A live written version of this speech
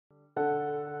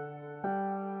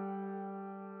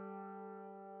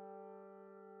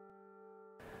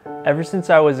Ever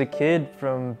since I was a kid,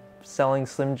 from selling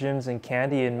Slim Jims and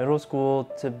candy in middle school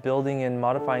to building and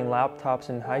modifying laptops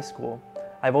in high school,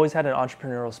 I've always had an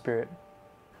entrepreneurial spirit.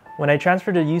 When I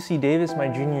transferred to UC Davis my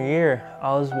junior year,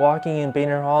 I was walking in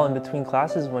Boehner Hall in between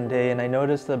classes one day and I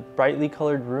noticed a brightly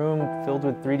colored room filled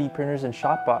with 3D printers and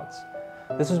shopbots.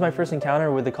 This was my first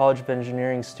encounter with the College of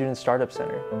Engineering Student Startup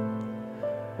Center.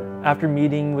 After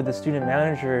meeting with the student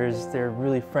managers, they're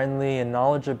really friendly and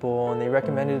knowledgeable, and they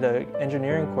recommended an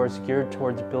engineering course geared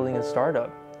towards building a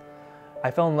startup. I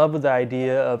fell in love with the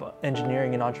idea of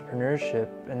engineering and entrepreneurship,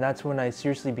 and that's when I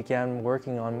seriously began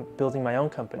working on building my own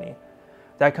company.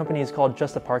 That company is called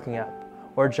Just a Parking App,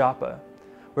 or JAPA.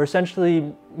 We're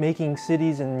essentially making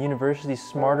cities and universities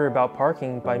smarter about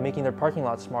parking by making their parking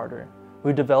lots smarter.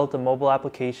 We developed a mobile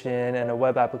application and a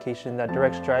web application that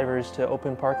directs drivers to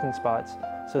open parking spots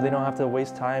so they don't have to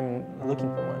waste time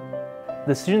looking for one.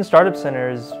 The Student Startup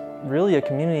Center is really a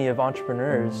community of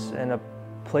entrepreneurs and a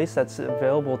place that's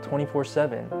available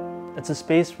 24/7. It's a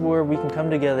space where we can come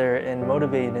together and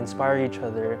motivate and inspire each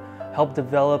other, help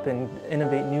develop and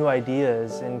innovate new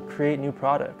ideas, and create new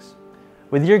products.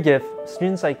 With your gift,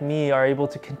 students like me are able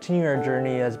to continue our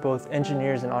journey as both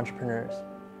engineers and entrepreneurs.